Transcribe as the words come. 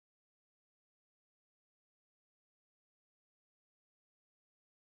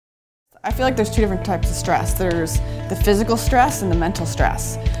I feel like there's two different types of stress. There's the physical stress and the mental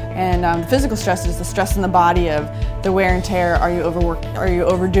stress. And the physical stress is the stress in the body of the wear and tear. Are you overworked? Are you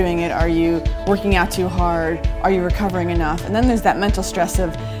overdoing it? Are you working out too hard? Are you recovering enough? And then there's that mental stress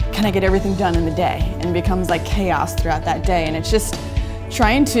of, can I get everything done in the day? And it becomes like chaos throughout that day. And it's just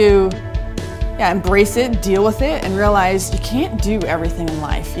trying to embrace it, deal with it, and realize you can't do everything in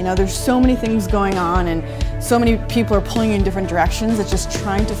life. You know, there's so many things going on and so many people are pulling you in different directions. It's just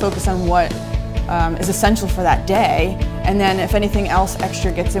trying to focus on what is essential for that day, and then if anything else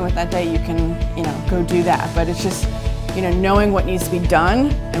extra gets in with that day, you can, go do that. But it's just, knowing what needs to be done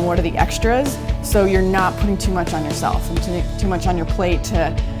and what are the extras, so you're not putting too much on yourself and too much on your plate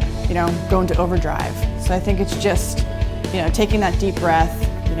to, go into overdrive. So I think it's just, taking that deep breath,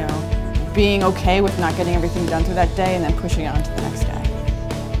 being okay with not getting everything done through that day and then pushing on to the next day.